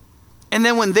me. And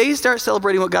then when they start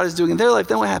celebrating what God is doing in their life,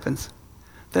 then what happens?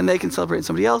 Then they can celebrate in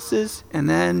somebody else's, and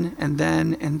then.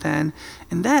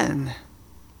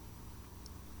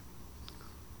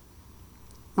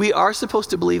 We are supposed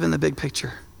to believe in the big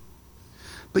picture,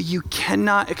 but you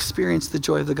cannot experience the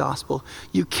joy of the gospel.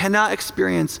 You cannot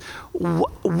experience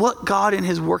what God and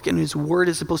his work and his word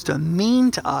is supposed to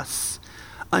mean to us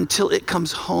until it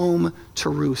comes home to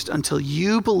roost, until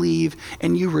you believe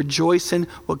and you rejoice in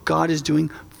what God is doing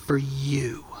for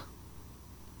you.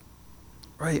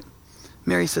 Right?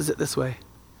 Mary says it this way,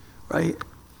 right?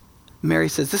 Mary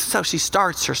says, this is how she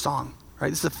starts her song, right?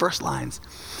 This is the first lines.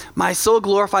 My soul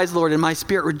glorifies the Lord, and my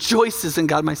spirit rejoices in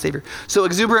God my Savior. So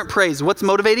exuberant praise. What's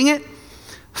motivating it?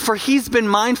 For he's been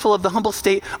mindful of the humble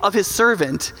state of his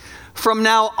servant. From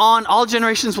now on, all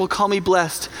generations will call me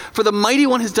blessed. For the mighty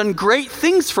one has done great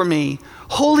things for me.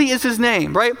 Holy is his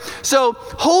name, right? So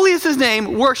holy is his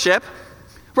name, worship,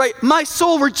 right? My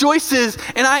soul rejoices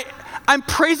and I'm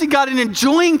praising God and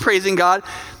enjoying praising God.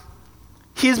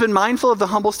 He has been mindful of the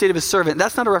humble state of his servant.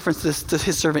 That's not a reference to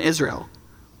his servant Israel.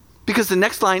 Because the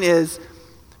next line is,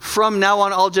 from now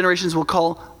on all generations will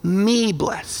call me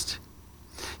blessed.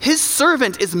 His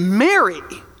servant is Mary.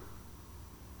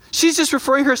 She's just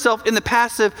referring herself in the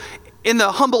passive, in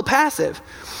the humble passive.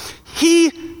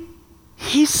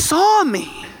 He saw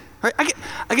me. Right?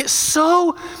 I get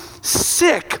so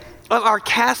sick of our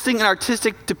casting and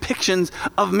artistic depictions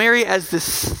of Mary as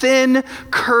this thin,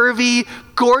 curvy,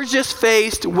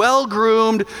 gorgeous-faced,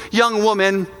 well-groomed young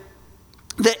woman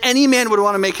that any man would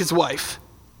want to make his wife.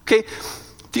 Okay?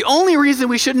 The only reason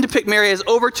we shouldn't depict Mary as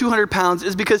over 200 pounds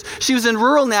is because she was in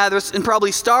rural Nazareth and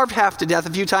probably starved half to death a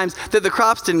few times that the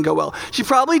crops didn't go well. She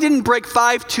probably didn't break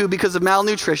 5'2" because of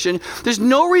malnutrition. There's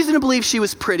no reason to believe she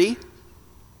was pretty,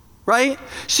 right?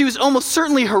 She was almost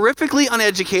certainly horrifically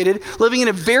uneducated, living in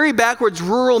a very backwards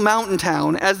rural mountain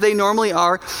town, as they normally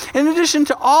are. In addition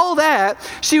to all that,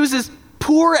 she was as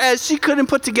poor as she couldn't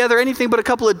put together anything but a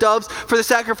couple of doves for the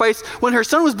sacrifice when her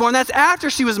son was born. That's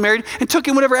after she was married and took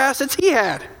in whatever assets he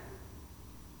had.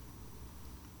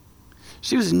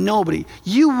 She was nobody.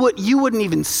 You wouldn't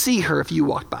even see her if you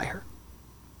walked by her.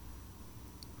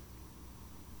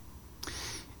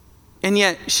 And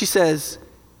yet she says,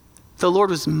 the Lord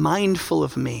was mindful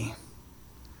of me,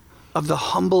 of the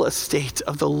humble estate,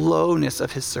 of the lowness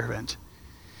of his servant.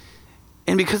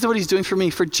 And because of what he's doing for me,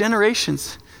 for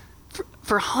generations,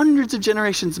 for hundreds of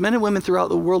generations, men and women throughout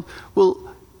the world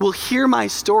will hear my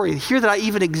story, hear that I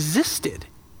even existed.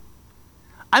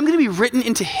 I'm going to be written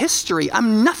into history.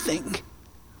 I'm nothing.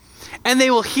 And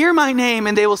they will hear my name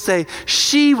and they will say,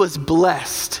 she was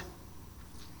blessed.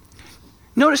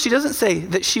 Notice she doesn't say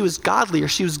that she was godly or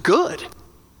she was good.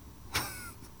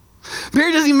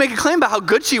 Mary doesn't even make a claim about how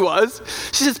good she was.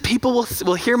 She says people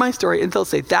will hear my story and they'll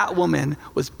say, that woman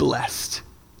was blessed.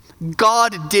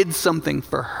 God did something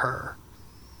for her.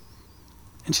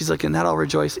 And she's like, in that I'll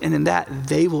rejoice, and in that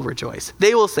they will rejoice.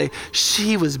 They will say,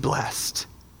 she was blessed.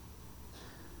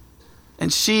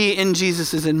 And she in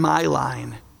Jesus is in my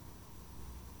line.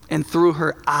 And through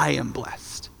her, I am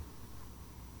blessed.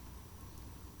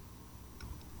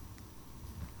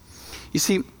 You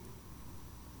see,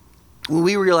 when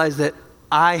we realize that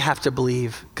I have to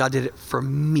believe God did it for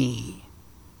me,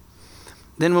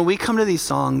 then when we come to these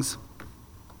songs,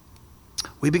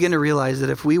 we begin to realize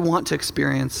that if we want to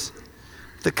experience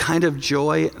the kind of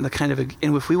joy and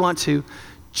and if we want to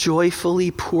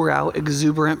joyfully pour out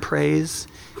exuberant praise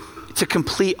to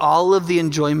complete all of the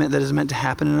enjoyment that is meant to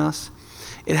happen in us,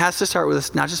 it has to start with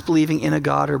us not just believing in a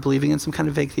God or believing in some kind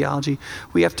of vague theology.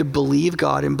 We have to believe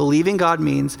God, and believing God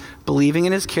means believing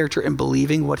in his character and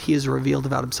believing what he has revealed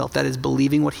about himself. That is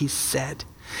believing what he said.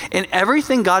 And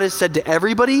everything God has said to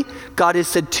everybody, God has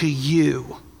said to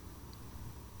you.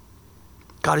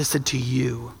 God has said to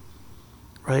you,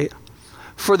 right?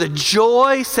 For the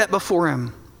joy set before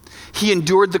him, he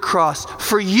endured the cross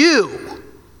for you,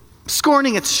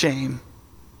 scorning its shame,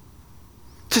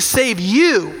 to save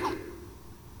you,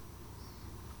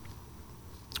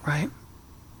 right?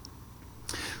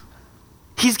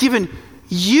 He's given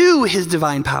you his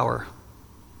divine power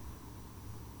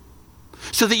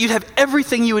so that you'd have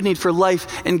everything you would need for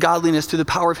life and godliness through the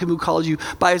power of him who called you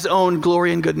by his own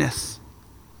glory and goodness.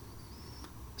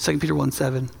 2 Peter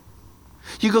 1:7.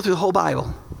 You go through the whole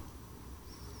Bible.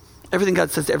 Everything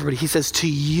God says to everybody, he says to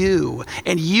you.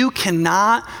 And you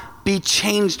cannot be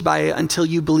changed by it until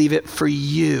you believe it for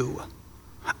you.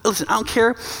 Listen, I don't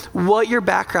care what your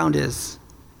background is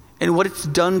and what it's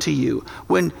done to you.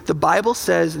 When the Bible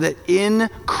says that in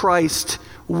Christ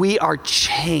we are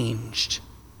changed.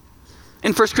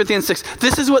 In 1 Corinthians 6,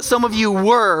 this is what some of you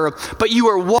were, but you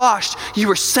were washed, you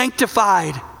were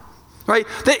sanctified, right?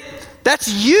 That's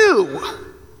you.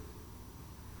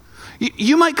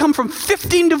 You might come from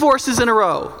 15 divorces in a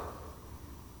row.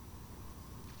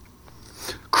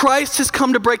 Christ has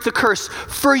come to break the curse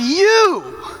for you.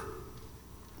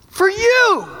 For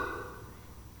you.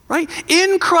 Right?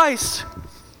 In Christ,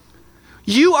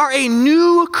 you are a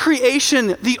new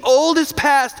creation. The old is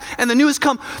past and the new has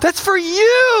come. That's for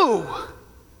you.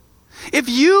 If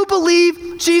you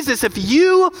believe Jesus, if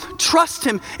you trust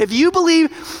him, if you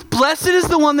believe blessed is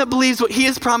the one that believes what he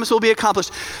has promised will be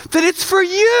accomplished, then it's for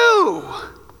you.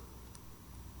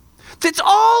 That's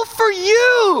all for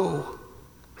you.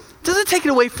 It doesn't take it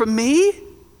away from me.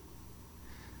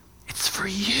 It's for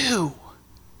you.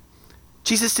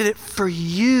 Jesus did it for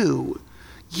you.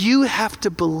 You have to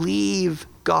believe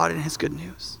God and his good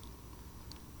news.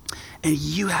 And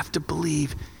you have to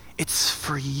believe it's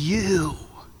for you.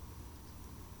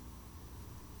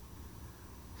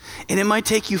 And it might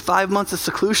take you 5 months of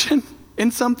seclusion in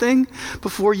something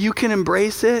before you can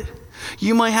embrace it.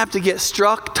 You might have to get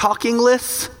struck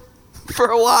talkingless for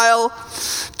a while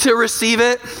to receive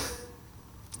it.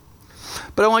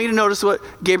 But I want you to notice what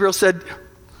Gabriel said.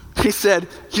 He said,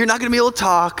 you're not going to be able to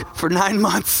talk for 9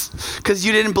 months because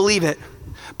you didn't believe it,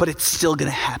 but it's still going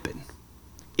to happen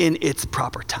in its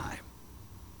proper time.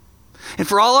 And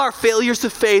for all our failures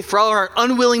of faith, for all our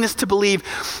unwillingness to believe,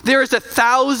 there is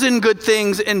 1,000 good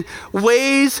things and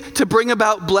ways to bring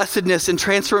about blessedness and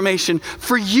transformation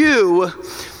for you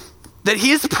that he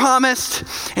has promised.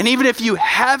 And even if you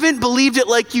haven't believed it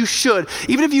like you should,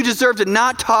 even if you deserve to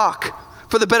not talk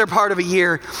for the better part of a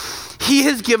year, he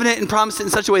has given it and promised it in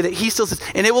such a way that he still says,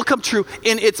 and it will come true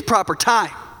in its proper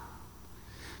time.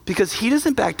 Because he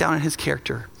doesn't back down on his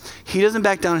character. He doesn't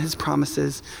back down on his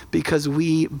promises because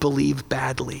we believe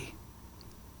badly.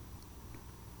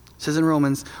 It says in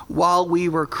Romans, while we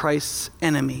were Christ's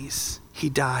enemies, he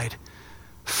died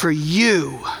for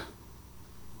you.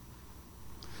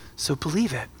 So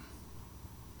believe it.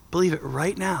 Believe it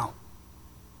right now.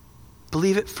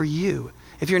 Believe it for you.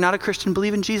 If you're not a Christian,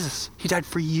 believe in Jesus. He died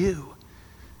for you.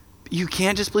 You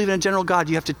can't just believe in a general God.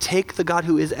 You have to take the God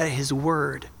who is at his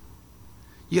word.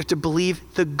 You have to believe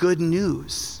the good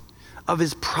news of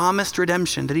his promised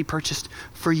redemption that he purchased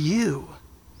for you.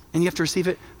 And you have to receive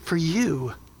it for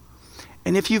you.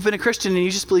 And if you've been a Christian and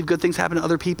you just believe good things happen to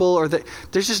other people or that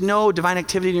there's just no divine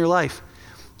activity in your life,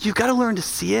 you've got to learn to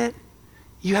see it.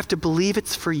 You have to believe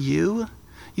it's for you.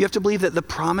 You have to believe that the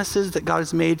promises that God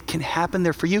has made can happen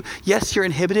there for you. Yes, you're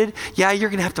inhibited. Yeah, you're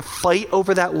going to have to fight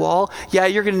over that wall. Yeah,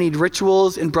 you're going to need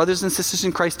rituals and brothers and sisters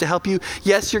in Christ to help you.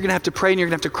 Yes, you're going to have to pray and you're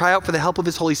going to have to cry out for the help of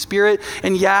his Holy Spirit.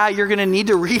 And yeah, you're going to need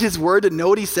to read his word to know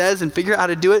what he says and figure out how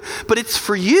to do it. But it's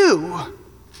for you.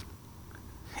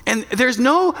 And there's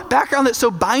no background that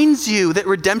so binds you that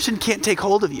redemption can't take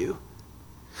hold of you.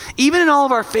 Even in all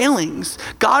of our failings,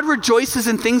 God rejoices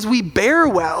in things we bear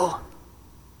well.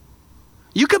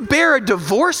 You could bear a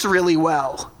divorce really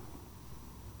well.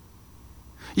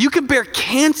 You could bear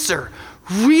cancer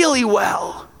really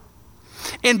well.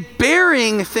 And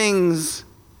bearing things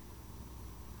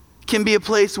can be a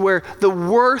place where the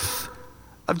worth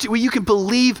of, where you can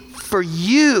believe for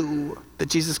you that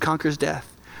Jesus conquers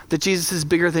death, that Jesus is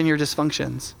bigger than your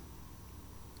dysfunctions,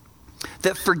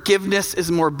 that forgiveness is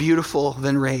more beautiful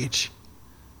than rage.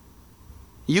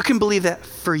 You can believe that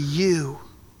for you.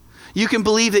 You can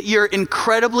believe that your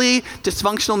incredibly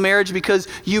dysfunctional marriage because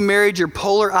you married your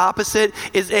polar opposite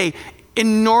is a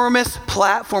enormous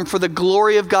platform for the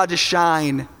glory of God to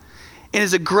shine and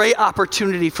is a great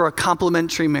opportunity for a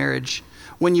complementary marriage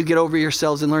when you get over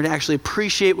yourselves and learn to actually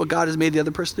appreciate what God has made the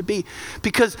other person to be.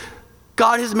 Because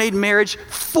God has made marriage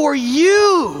for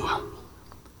you,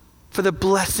 for the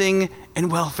blessing and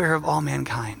welfare of all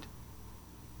mankind.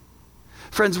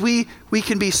 Friends, we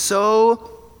can be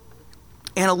so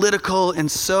analytical and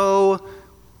so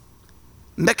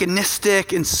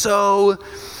mechanistic and so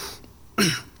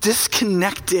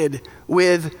disconnected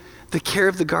with the care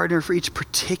of the gardener for each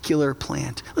particular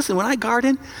plant. Listen, when I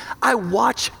garden, I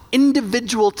watch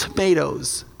individual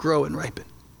tomatoes grow and ripen.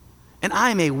 And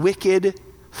I'm a wicked,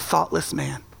 thoughtless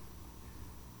man.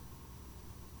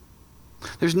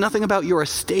 There's nothing about your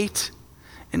estate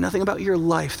and nothing about your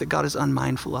life that God is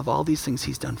unmindful of. All these things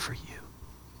he's done for you.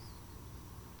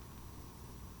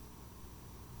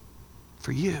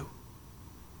 For you.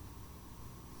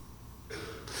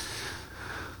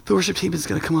 The worship team is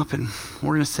going to come up and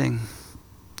we're going to sing.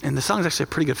 And the song is actually a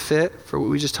pretty good fit for what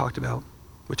we just talked about,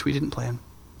 which we didn't plan.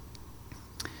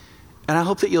 And I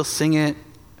hope that you'll sing it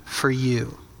for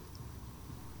you.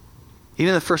 Even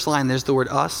in the first line, there's the word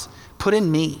us. Put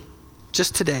in me,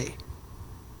 just today.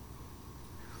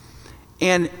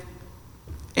 And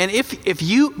if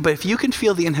you can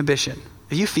feel the inhibition,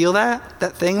 if you feel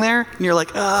that thing there, and you're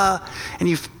like, and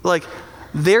you like,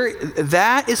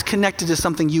 that is connected to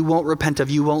something you won't repent of,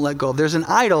 you won't let go of. There's an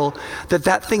idol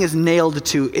that thing is nailed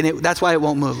to, and that's why it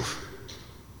won't move.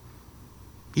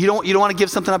 You don't want to give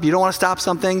something up, you don't want to stop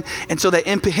something, and so that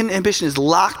inhibition is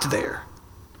locked there.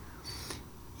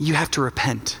 You have to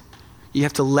repent. You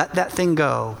have to let that thing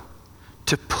go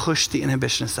to push the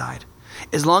inhibition aside.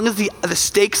 As long as the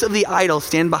stakes of the idol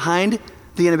stand behind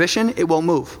the inhibition, it won't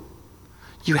move.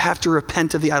 You have to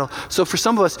repent of the idol. So for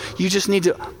some of us, you just need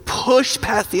to push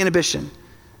past the inhibition.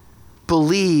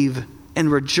 Believe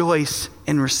and rejoice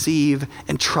and receive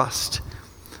and trust.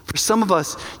 For some of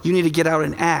us, you need to get out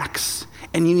an axe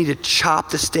and you need to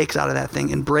chop the stakes out of that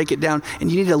thing and break it down,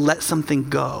 and you need to let something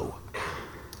go.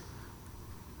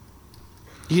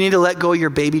 You need to let go of your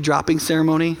baby dropping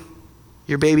ceremony,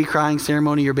 your baby crying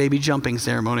ceremony, your baby jumping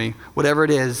ceremony, whatever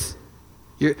it is.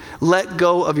 Let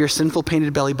go of your sinful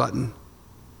painted belly button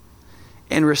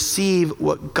and receive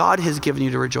what God has given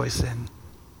you to rejoice in.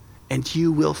 And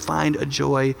you will find a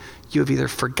joy you have either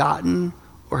forgotten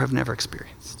or have never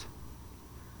experienced.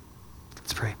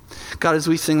 Let's pray. God, as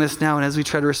we sing this now and as we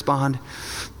try to respond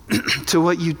to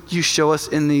what you show us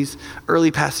in these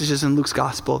early passages in Luke's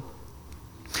gospel,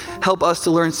 help us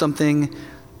to learn something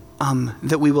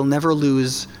that we will never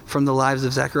lose from the lives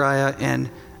of Zechariah and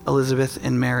Elizabeth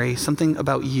and Mary, something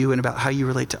about you and about how you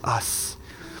relate to us.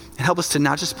 And help us to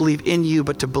not just believe in you,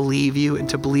 but to believe you and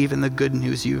to believe in the good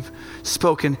news you've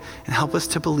spoken. And help us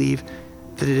to believe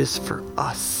that it is for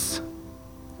us.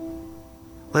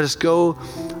 Let us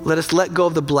let go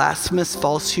of the blasphemous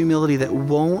false humility that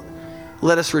won't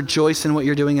let us rejoice in what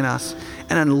you're doing in us,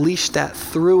 and unleash that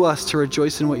through us to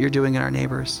rejoice in what you're doing in our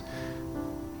neighbors.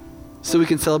 So we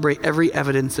can celebrate every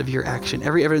evidence of your action,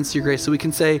 every evidence of your grace. So we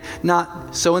can say,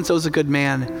 not so-and-so is a good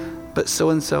man, but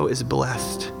so-and-so is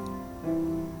blessed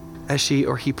as she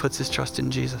or he puts his trust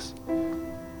in Jesus.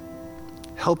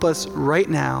 Help us right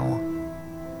now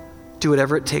do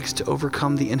whatever it takes to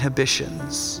overcome the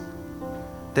inhibitions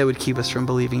that would keep us from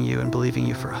believing you and believing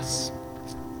you for us.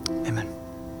 Amen.